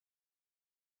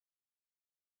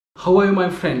How are you my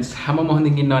friends? හැමෝම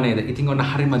හොඳින් ඉන්නව නේද? ඉතින් ඔන්න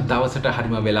හරිම දවසට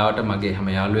හරිම වෙලාවට මගේ හැම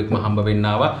යාළුවෙක්ම හම්බ වෙන්න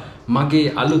ආවා.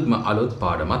 මගේ අලුත්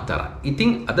පාඩමක් තරම්. ඉතින්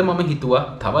අද මම හිතුවා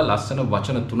තව ලස්සන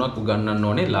වචන තුනක් උගන්වන්න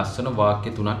ඕනේ ලස්සන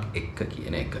වාක්‍ය තුනක් එක්ක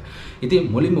කියන එක. ඉතින්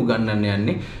මුලින්ම උගන්වන්න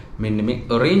යන්නේ මෙන්න මේ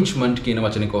arrangement කියන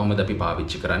වචනේ කොහොමද අපි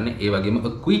පාවිච්චි කරන්නේ? ඒ වගේම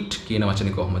acquit කියන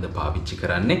වචනේ කොහොමද පාවිච්චි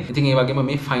කරන්නේ? ඉතින් ඒ වගේම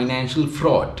මේ financial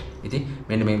fraud. ඉතින්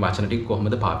මෙන්න මේ වචන ටික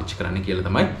කොහොමද පාවිච්චි කරන්නේ කියලා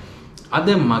තමයි අද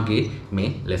මගේ මේ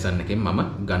ලෙසන් එකෙන් මම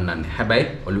ගන්නන්නේ. හැබැයි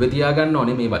ඔළුවේ තියාගන්න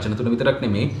ඕනේ මේ වචන තුන විතරක්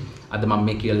නෙමෙයි. අද මම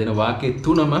මේ කියලා දෙන වාක්‍ය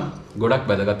තුනම ගොඩක්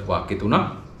වැදගත් වාක්‍ය තුනක්.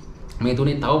 මේ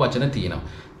තුනේ තව වචන තියෙනවා.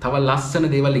 තව ලස්සන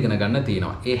දේවල් ඉගෙන ගන්න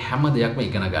තියෙනවා. ඒ හැම දෙයක්ම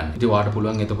ඉගෙන ගන්න. ඉතින් ඔයාලට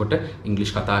පුළුවන් එතකොට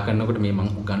ඉංග්‍රීසි කතා කරනකොට මේ මම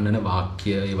උගන්වන වාක්‍ය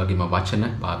ඒ වගේම වචන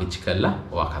පාවිච්චි කරලා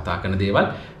ඔයා කතා කරන දේවල්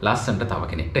ලස්සනට තව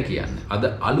කෙනෙක්ට කියන්න. අද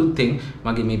අලුතෙන්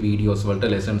මගේ මේ වීඩියෝස් වලට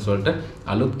ලෙසන්ස් වලට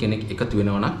අලුත් කෙනෙක් එකතු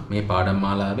වෙනවා නම් මේ පාඩම්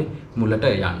මාලාවේ මුලට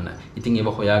යන්න. ඉතින් ඒව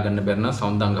හොයාගන්න බැරි නම්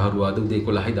සෞන්දර්යහරුවාද උදේ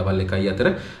 11යි දවල් 1යි අතර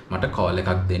මට කෝල්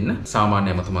එකක් දෙන්න. සාමාන්‍ය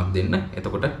ඇමතුමක් දෙන්න.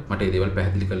 එතකොට මට මේ දේවල්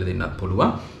පැහැදිලි කරලා දෙන්නත්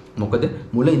පුළුවන්. මොකද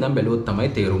මුල ඉඳන් බැලුවොත් තමයි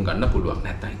තේරුම් ගන්න පුළුවන්.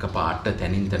 නැත්නම් එකපාරට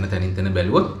තනින් තන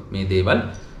බැලුවොත් මේ දේවල්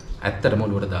ඇත්තටම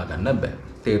ඔලුවට දාගන්න බෑ.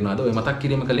 තේරුණාද? ඔය මතක්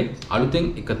කිරීම කලේ අලුතෙන්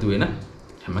එකතු වෙන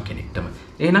හැම කෙනෙක්ටම.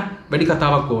 එහෙනම් වැඩි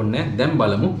කතාවක් ඕනේ නැහැ. දැන්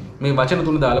බලමු මේ වචන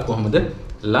තුන දාලා කොහොමද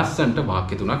ලස්සන්ට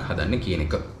වාක්‍ය තුනක් හදන්නේ කියන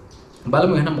එක.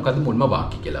 බලමු එහෙනම් මොකද්ද මුල්ම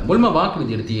වාක්‍ය කියලා. මුල්ම වාක්‍ය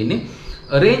විදිහට තියෙන්නේ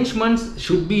arrangements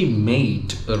should be made.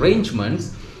 Arrangements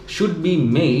should be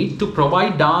made to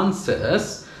provide answers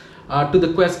to the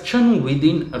question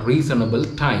within a reasonable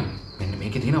time. මෙන්න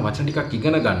මේකේ තියෙන වචන ටිකක්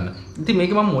ඉගෙන ගන්න. ඉතින්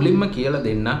මේක මම මුලින්ම කියලා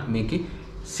දෙන්න මේකේ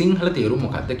සිංහල තේරුම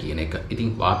මොකක්ද කියන එක.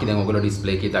 ඉතින් වාක්‍ය දැන් ඔයගොල්ලෝ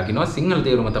ඩිස්ප්ලේ එකේ දකිනවා. සිංහල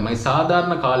තේරුම තමයි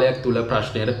සාධාරණ කාලයක් තුල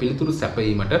ප්‍රශ්නයට පිළිතුරු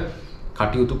සැපයීමට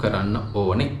කටයුතු කරන්න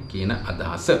ඕනේ කියන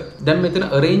අදහස. දැන් මෙතන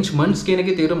arrangements කියන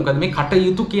එකේ තේරුම මොකද්ද? මේ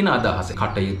කටයුතු කියන අදහස.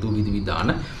 කටයුතු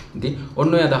විධිවිධාන. ඉතින්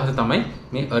ඔන්න ඔය අදහස තමයි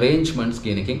මේ arrangements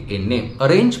කියන එකෙන් එන්නේ.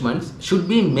 Arrangements should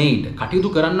be made. කටයුතු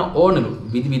කරන්න ඕනෙලු.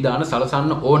 විධිවිධාන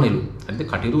සලසන්න ඕනෙලු. හරිද?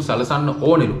 කටයුතු සලසන්න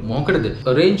ඕනෙලු. මොකටද?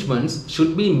 Arrangements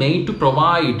should be made to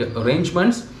provide.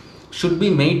 Arrangements should be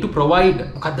made to provide.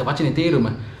 මොකද්ද වචනේ තේරුම?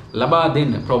 ලබා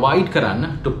දෙන්න. Provide කරන්න.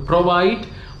 To provide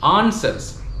answers.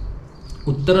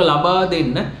 උත්තර ලබා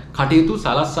දෙන්න කටයුතු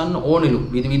සලස්සන්න ඕනෙලු.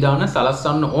 විධිවිධාන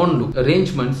සලස්සන්න ඕනලු.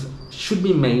 Arrangements should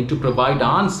be made to provide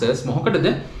answers. මොකටද?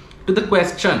 To the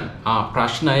question.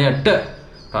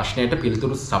 ප්‍රශ්නයට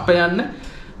පිළිතුරු සපයන්න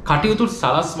කටයුතු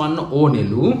සලස්වන්න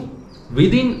ඕනෙලු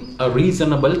within a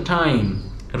reasonable time.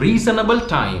 Reasonable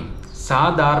time.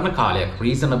 සාධාරණ කාලයක්.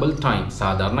 Reasonable time.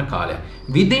 සාධාරණ කාලයක්.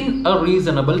 Within a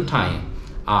reasonable time.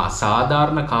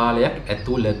 සාධාරණ කාලයක්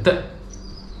ඇතුළත.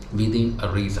 Within a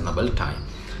reasonable time.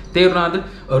 තේරුණාද?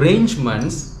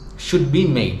 Arrangements should be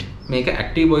made. මේක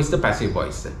active voice ද passive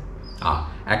voice ද?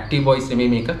 active voice නෙමෙයි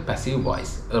මේක passive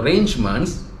voice.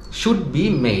 Arrangements should be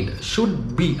made. Should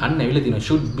be අන්න ඇවිල්ලා තියෙනවා.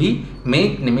 should be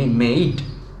made නෙමෙයි made.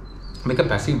 මේක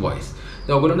passive voice.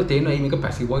 දැන් ඔයගොල්ලන්ට තේරෙනවා මේක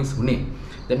passive voice උනේ.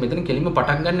 දැන් මෙතන කෙලින්ම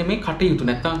පටන් ගන්න මේ කටයුතු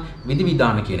නැත්තම්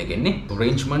විධිවිධාන කියන එකනේ.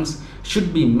 Arrangements should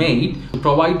be made to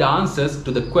provide answers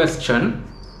to the question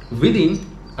within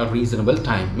a reasonable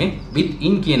time. මේ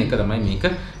within කියන එක තමයි මේක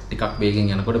ටිකක්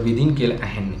වේගෙන් යනකොට within කියලා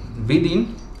ඇහෙන්නේ. Within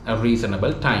a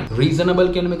reasonable time. Reasonable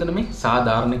කියන මෙතන මේ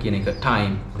සාධාරණ කියන එක.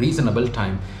 Time. Reasonable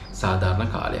time. සාධාරණ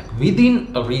කාලයක්. Within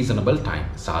a reasonable time.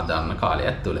 සාධාරණ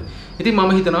කාලයක් තුළ. ඉතින්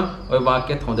මම හිතනවා ওই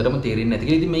වාක්‍යයත් හොඳටම තේරෙන්නේ නැති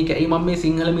කියලා. ඉතින් මේක ඇයි මම මේ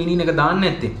සිංහල මීනින් එක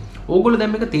දාන්නේ නැත්තේ? ඕගොල්ලෝ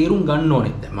දැන් මේක තේරුම් ගන්න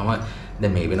ඕනේ.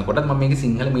 දැන් මේ වෙනකොටත් මම මේකේ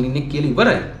සිංහල මීනින් එක කියලා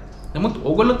ඉවරයි. නමුත්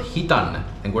ඕගොල්ලොත් හිතන්න.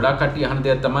 දැන් ගොඩාක් කට්ටිය අහන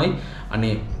දෙයක් තමයි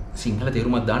අනේ සිංහල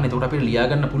තේරුමක් දාන්න. එතකොට අපිට ලියා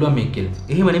ගන්න පුළුවන් මේක කියලා.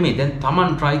 එහෙම නෙමෙයි. දැන් Taman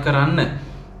try කරන්න.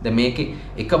 දැන් මේකේ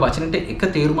එක වචනෙට එක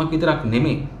තේරුමක් විතරක්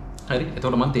නෙමෙයි. හරි?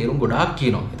 එතකොට මම තේරුම් ගොඩාක්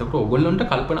කියනවා. එතකොට ඕගොල්ලන්ට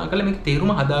කල්පනා කරලා මේක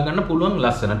තේරුම හදා ගන්න පුළුවන්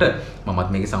ලස්සනට. මමත්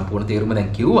මේකේ සම්පූර්ණ තේරුම දැන්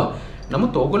කිව්වා.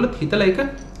 නමුත් ඕගොල්ලොත් හිතලා ඒක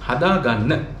හදා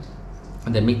ගන්න.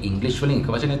 දැන් මේ ඉංග්‍රීසි වලින්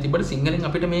එක වචනයක් තිබ්බට සිංහලෙන්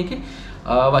අපිට මේකේ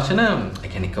වචන ඒ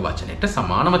කියන්නේ එක වචනෙට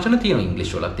සමාන වචන තියෙනවා.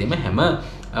 ඉංග්‍රීසි වලත් එimhe හැම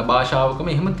භාෂාවකම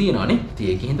එහෙම තියෙනවානේ. ඉතින්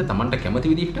ඒකෙන් හින්දා Tamanට කැමති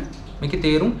විදිහට මේකේ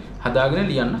තේරුම් හදාගෙන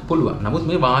ලියන්න පුළුවන්. නමුත්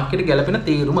මේ වාක්‍යයට ගැලපෙන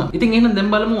තේරුම. ඉතින් එහෙනම්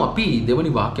දැන් බලමු අපි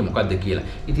දෙවනි වාක්‍ය මොකක්ද කියලා.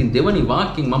 ඉතින් දෙවනි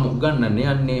වාක්‍යයෙන් මම උගන්වන්න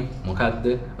යන්නේ මොකක්ද?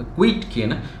 acquit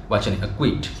කියන වචනේ.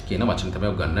 acquit කියන වචනේ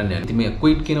තමයි උගන්වන්න යන්නේ. ඉතින් මේ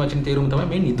acquit කියන වචනේ තේරුම තමයි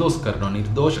මේ නිදොස් කරනවා,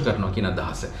 නිර්දෝෂ කරනවා කියන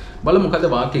අදහස. බලමු මොකද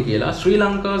වාක්‍ය කියලා. Sri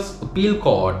Lanka's appeal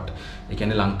court. ඒ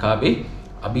කියන්නේ ලංකාවේ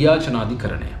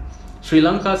අභියාචනාධිකරණය. Sri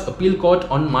Lanka's appeal court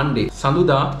on Monday.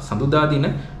 සඳුදා දින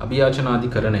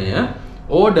අභියාචනාධිකරණය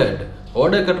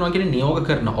order කරනවා කියන්නේ නියෝග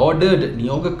කරනවා. ordered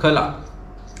නියෝග කළා.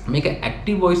 මේක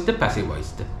active voice ද passive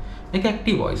voice ද? මේක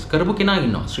active voice. කරපු කෙනා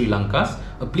ඉන්නවා. Sri Lanka's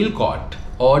appeal court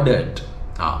ordered.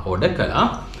 order කළා.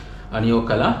 නියෝග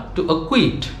කළා to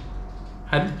acquit.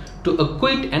 to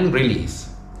acquit and release.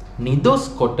 නිදොස්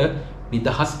කොට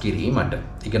නිදහස් කිරීමට.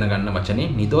 ඉගෙන ගන්න වචනේ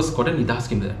නිදොස් කොට නිදහස්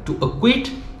කිරීම. To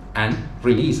acquit and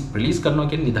release. Release කරනවා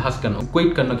කියන්නේ නිදහස් කරනවා.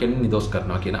 Acquit කරනවා කියන්නේ නිදොස්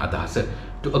කරනවා කියන අදහස.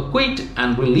 To acquit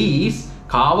and release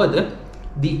කාවද?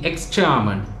 The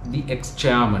ex-chairman. The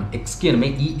ex-chairman. Ex කියන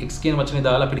මේ ex කියන වචනේ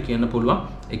දාලා අපිට කියන්න පුළුවන්.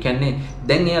 ඒ කියන්නේ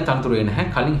දැන් එයා තනතුරු වෙන්නේ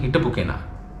නැහැ. කලින් හිටපු කෙනා.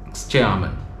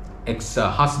 Ex-chairman.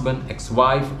 Ex-husband,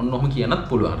 ex-wife ඔන්නෝම කියන්නත්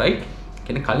පුළුවන්, right?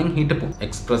 කියන්නේ කලින් හිටපු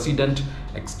ex-president,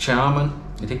 ex-chairman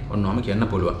ඉතින් ඔන්නෝම කියන්න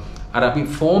පුළුවන්. අර අපි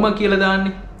former කියලා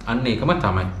දාන්නේ අන්න ඒකම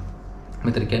තමයි.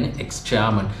 මෙතන කියන්නේ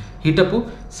ex-chairman හිටපු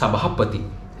සභාපති.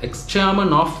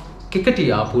 Ex-chairman of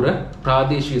කෙකටියාපුර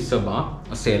ප්‍රාදේශීය සභා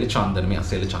අසේල චන්දන. මේ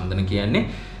අසේල චන්දන කියන්නේ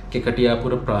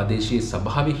කෙකටියාපුර ප්‍රාදේශීය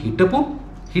සභාවේ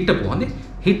හිටපු හොඳේ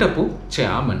හිටපු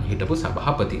chairman හිටපු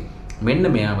සභාපති. මෙන්න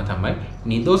මෙයාම තමයි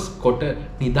නිදොස් කොට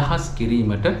නිදහස්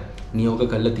කිරීමට නියෝග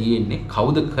කරලා තියෙන්නේ.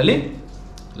 කවුද කලේ?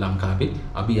 ලංකාවේ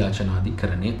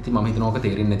අභියාචනාධිකරණය. ඉතින් මම හිතනවා ඔක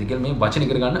තේරෙන්නේ නැති කියලා මේ වචන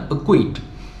ඉගෙන ගන්න acquit.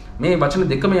 මේ වචන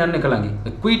දෙකම යන්නේ එක ළඟින්.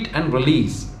 acquit and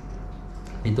release.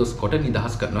 නිදොස් කොට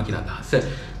නිදහස් කරනවා කියන අදහස.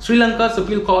 Sri Lanka's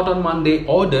appeal court on Monday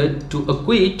ordered to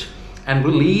acquit and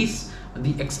release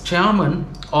the ex-chairman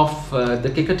of the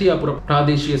Kekatiyapura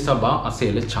Pradeshiya Sabha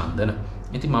Asela Chandana.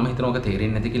 ඉතින් මම හිතනවා ඔක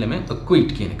තේරෙන්නේ නැති කියලා මේ acquit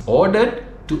කියන එක. Ordered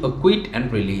to acquit and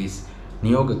release.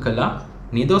 නියෝග කළා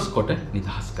නිදොස් කොට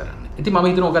නිදහස් කරන්න. ඉතින් මම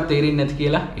හිතනවා ඔක තේරෙන්නේ නැති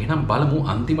කියලා. එහෙනම් බලමු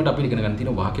අන්තිමට අපිට ඉගෙන ගන්න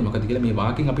තියෙන වාක්‍ය මොකක්ද කියලා. මේ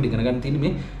වාක්‍යෙන් අපිට ඉගෙන ගන්න තියෙන්නේ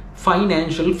මේ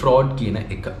financial fraud කියන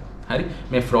එක. හරි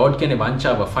මේ fraud කියන්නේ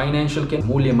වංචාව, financial කියන්නේ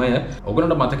මූල්‍යමය.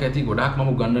 ඔයගොල්ලන්ට මතක ඇති ගොඩාක් මම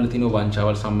උගන්වලා තියෙනවා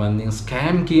වංචාවල් සම්බන්ධයෙන්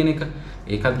scam කියන එක.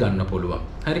 ඒකත් ගන්න පුළුවන්.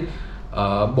 හරි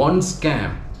bond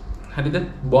scam. හරිද?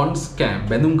 bond scam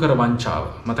බැඳුම් කර වංචාව.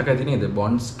 මතක ඇති නේද?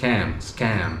 bond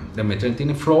scam. දැන් මෙතන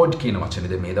තියෙන fraud කියන වචනේ.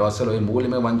 දැන් මේ දවස්වල ඔය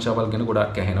මූල්‍යමය වංචාවල් ගැන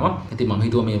ගොඩාක් ඇහෙනවා. ඉතින් මම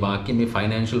හිතුවා මේ වාක්‍යයේ මේ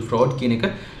financial fraud කියන එක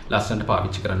ලස්සනට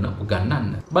පාවිච්චි කරන්න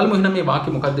උගන්වන්න. බලමු එහෙනම් මේ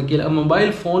වාක්‍ය මොකක්ද කියලා. A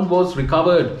mobile phone was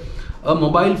recovered. A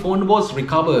mobile phone was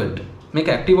recovered. මේක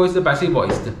active voice the passive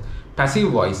voice the? Passive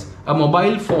voice. A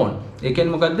mobile phone. ඒ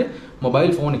කියන්නේ මොකද්ද?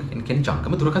 mobile phone එක කියන්නේ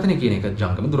ජංගම දුරකථනය කියන එක.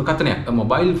 ජංගම දුරකථනයක්. A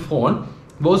mobile phone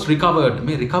was recovered.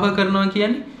 මේ recover කරනවා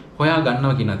කියන්නේ හොයා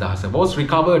ගන්නවා කියන අදහස. Was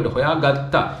recovered හොයා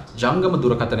ගත්තා. ජංගම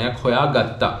දුරකථනයක් හොයා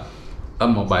ගත්තා. A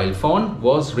mobile phone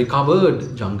was recovered.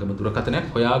 ජංගම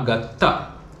දුරකථනයක් හොයා ගත්තා.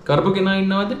 කරපු කෙනා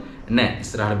ඉන්නවද? නැහැ.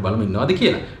 ඉස්සරහට බලමු ඉන්නවද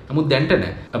කියලා. නමුත් දැන්ට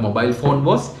නැහැ. A mobile phone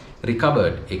was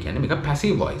recovered. ඒ කියන්නේ මේක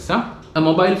passive voice. A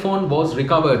mobile phone was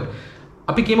recovered.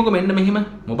 අපි කියමුකෝ මෙන්න මෙහෙම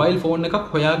mobile phone එකක්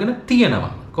හොයාගෙන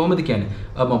තියෙනවා. කොහොමද කියන්නේ?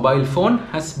 A mobile phone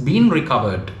has been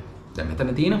recovered. දැන්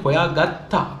මෙතන තියෙන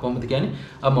හොයාගත්තා. කොහොමද කියන්නේ?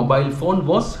 A mobile phone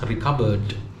was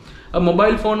recovered. A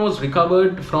mobile phone was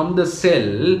recovered from the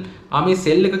cell. මේ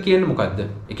cell එක කියන්නේ මොකද්ද?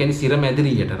 ඒ කියන්නේ සිර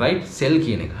මැදිරියට, right? cell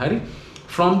කියන එක. හරි?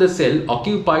 From the cell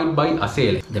occupied by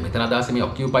Asela. දැන් මෙතන අදහස මේ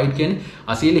occupied කියන්නේ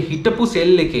Asela හිටපු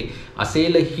cell එකේ.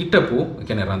 Asela හිටපු, ඒ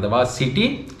කියන්නේ රඳවා සිටි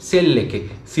cell එකේ.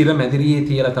 සිර මැදිරියේ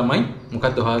තියලා තමයි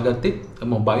මොකද්ද හොයාගත්තේ? A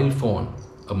mobile phone.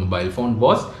 A mobile phone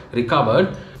was recovered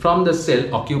from the cell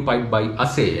occupied by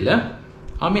Asela.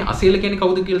 මේ Asela කියන්නේ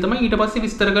කවුද කියලා තමයි ඊට පස්සේ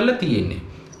විස්තර කරලා තියෙන්නේ.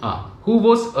 Who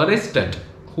was arrested?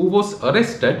 Who was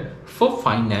arrested for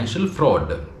financial fraud?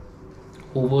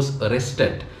 Who was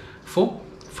arrested for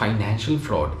financial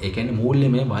fraud? ඒ කියන්නේ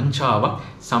මූල්‍යමය වංචාවක්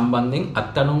සම්බන්ධයෙන්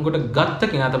අත්අඩංගුවට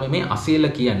ගත්ත කෙනා තමයි මේ Asela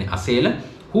කියන්නේ. Asela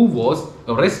who was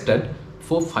arrested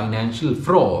for financial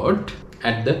fraud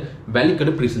at the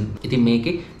Valikada prison. ඉතින්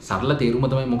මේකේ සරල තේරුම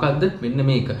තමයි මොකද්ද? මෙන්න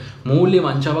මේක. මූල්‍ය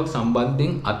වංචාවක්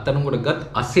සම්බන්ධයෙන් අත්අඩංගුවට ගත්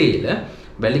Asela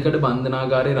වැලිකඩ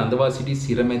බන්ධනාගාරයේ රඳවා සිටි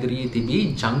සිරමැදිරියේ තිබී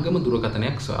ජංගම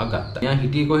දුරකථනයක් සොයාගත්තා. මෙයා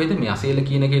හිටියේ කොහෙද? මේ Asela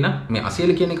කියන කෙනා. මේ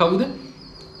Asela කියන්නේ කවුද?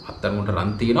 අත්අඩංගුවට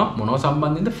රන් තියෙනවා මොනව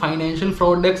සම්බන්ධයෙන්ද? financial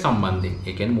fraud එක සම්බන්ධයෙන්.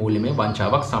 ඒ කියන්නේ මූල්‍යමය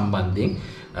වංචාවක් සම්බන්ධයෙන්.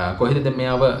 කොහෙද දැන්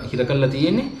මෙයාව හිර කරලා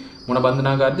තියෙන්නේ? මොන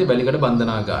බන්ධනාගාරයේද? වැලිකඩ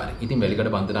බන්ධනාගාරය. ඉතින්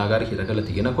වැලිකඩ බන්ධනාගාරය හිර කරලා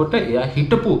තියෙනකොට එයා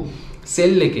හිටපු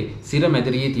සෙල් එකේ සිර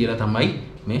මැදිරියේ තියලා තමයි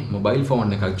මේ මොබයිල්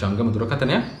ෆෝන් එකක් ජංගම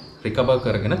දුරකථනයක් රිකවර්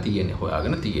කරගෙන තියෙන්නේ,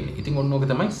 හොයාගෙන තියෙන්නේ. ඉතින් ඔන්න ඕක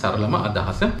තමයි සරලම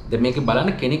අදහස. දැන් මේකේ බලන්න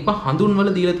කෙනෙක්ව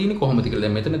හඳුන්වලා දීලා තියෙන්නේ කොහොමද කියලා.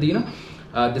 දැන් මෙතන තියෙන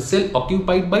the cell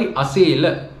occupied by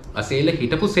Asela. Asela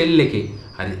හිටපු සෙල් එකේ.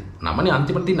 හරි. නමනේ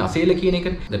අන්තිමට තියෙන Asela කියන එක.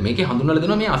 දැන් මේකේ හඳුන්වලා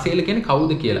දෙනවා මේ Asela කියන්නේ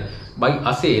කවුද කියලා. by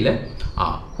Asela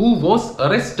who was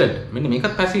arrested. මෙන්න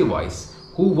මේකත් passive voice.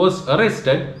 Who was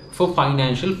arrested for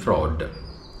financial fraud.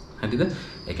 හරිද?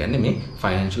 ඒ කියන්නේ මේ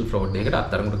financial fraud එකකට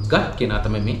අත්අඩංගුවට ගත් කෙනා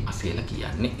තමයි මේ Asela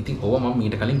කියන්නේ. ඉතින් ඕවා මම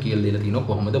මීට කලින් කියලා දෙලා තිනවා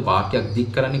කොහොමද වාක්‍යයක් දික්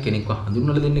කරන්නේ, කෙනෙක්ව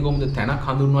හඳුන්වලා දෙන්නේ කොහොමද, තැනක්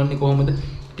හඳුන්වන්නේ කොහොමද,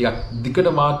 ටිකක් දිගට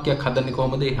වාක්‍යයක් හදන්නේ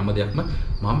කොහොමද, මේ හැම දෙයක්ම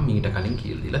මම මීට කලින්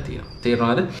කියලා දීලා තියෙනවා.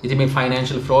 තේරුණාද? ඉතින් මේ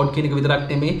financial fraud කියන එක විතරක්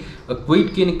නෙමෙයි,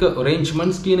 quit කියන එක,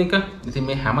 arrangements කියන එක, ඉතින්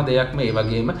මේ හැම දෙයක්ම ඒ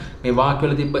වගේම මේ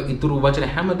වාක්‍යවල තිබ්බ ඉතුරු වචන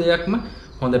හැම දෙයක්ම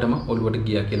හොඳටම ඔළුවට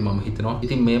ගියා කියලා මම හිතනවා.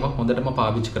 ඉතින් මේවා හොඳටම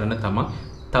පාවිච්චි කරන්න තමයි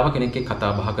තව කෙනෙක් එක්ක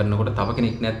කතා බහ කරනකොට තව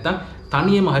කෙනෙක් නැත්තම්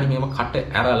තනියම හරි මේව කට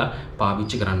ඇරලා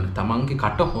පාවිච්චි කරන්න. තමන්ගේ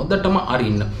කට හොඳටම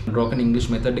අරින්න. broken english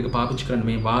method එක පාවිච්චි කරන්න.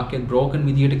 මේ වාක්‍ය broken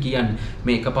විදියට කියන්නේ.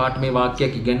 මේ එකපාරට මේ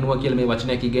වාක්‍යයක් ඉගෙනුවා කියලා මේ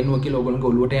වචනයක් ඉගෙනුවා කියලා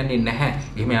ඕගොල්ලෝගේ ඔළුවට යන්නේ නැහැ.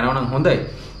 එහෙම යනවා නම් හොඳයි.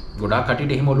 ගොඩාක්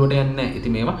කටියට එහෙම ඔළුවට යන්නේ නැහැ.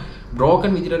 ඉතින් මේවා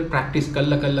broken විදියට practice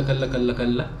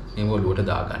කළා මේව ඔළුවට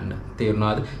දාගන්න.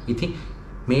 තේරුණාද? ඉතින්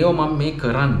මේව මම මේ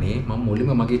කරන්නේ මම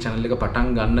මුලින්ම මගේ channel එක පටන්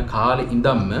ගන්න කාලේ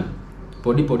ඉඳන්ම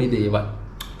පොඩි දේවල්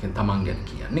තමන් ගැන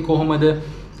කියන්නේ කොහොමද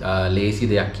ලේසි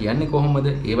දෙයක් කියන්නේ කොහොමද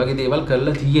ඒ වගේ දේවල්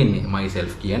කරලා තියෙන්නේ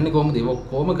myself කියන්නේ කොහොමද ඒක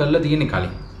කොහොම කරලා තියෙන්නේ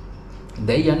කලින්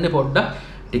දැන් යන්නේ පොඩ්ඩක්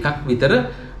ටිකක් විතර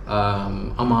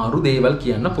අමාරු දේවල්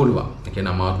කියන්න පුළුවන් ඒ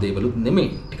කියන්නේ අමාරු දේවලුත් නෙමෙයි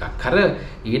ටිකක් අර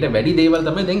ඊට වැඩි දේවල්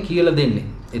තමයි දැන් කියලා දෙන්නේ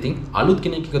ඉතින් අලුත්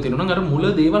කෙනෙක් එක තියෙනවා නම් අර මුල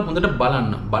දේවල් හොඳට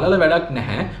බලලා වැඩක්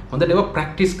නැහැ හොඳට ඒවා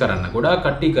ප්‍රැක්ටිස් කරන්න ගොඩාක්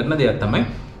කට්ටිය කරන දෙයක් තමයි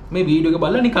මේ වීඩියෝ එක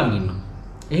බලලා නිකන් ඉන්නවා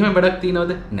එහෙම වැඩක්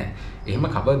තියනවද නැහැ එහෙම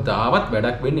කවදාවත්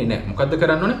වැඩක් වෙන්නේ නැහැ මොකද්ද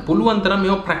කරන්න ඕනේ පුළුවන් තරම්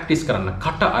මේව ප්‍රැක්ටිස් කරන්න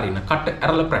කට අරින්න කට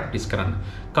ඇරලා ප්‍රැක්ටිස් කරන්න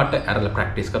කට ඇරලා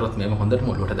ප්‍රැක්ටිස් කරොත් මේව හොඳට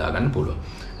මොළුවට දාගන්න පුළුවන්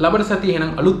ලබන සතියේ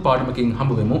එහෙනම් අලුත් පාඩමකින්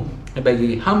හම්බ වෙමු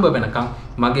හැබැයි හම්බ වෙනකන්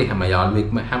මගේ හැම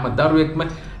යාළුවෙක්ම හැම දරුවෙක්ම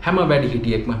හැම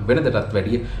වැඩිහිටියෙක්ම වෙනදටත්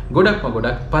වැඩිය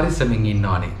ගොඩක් පරිස්සමෙන් ඉන්න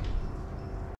ඕනේ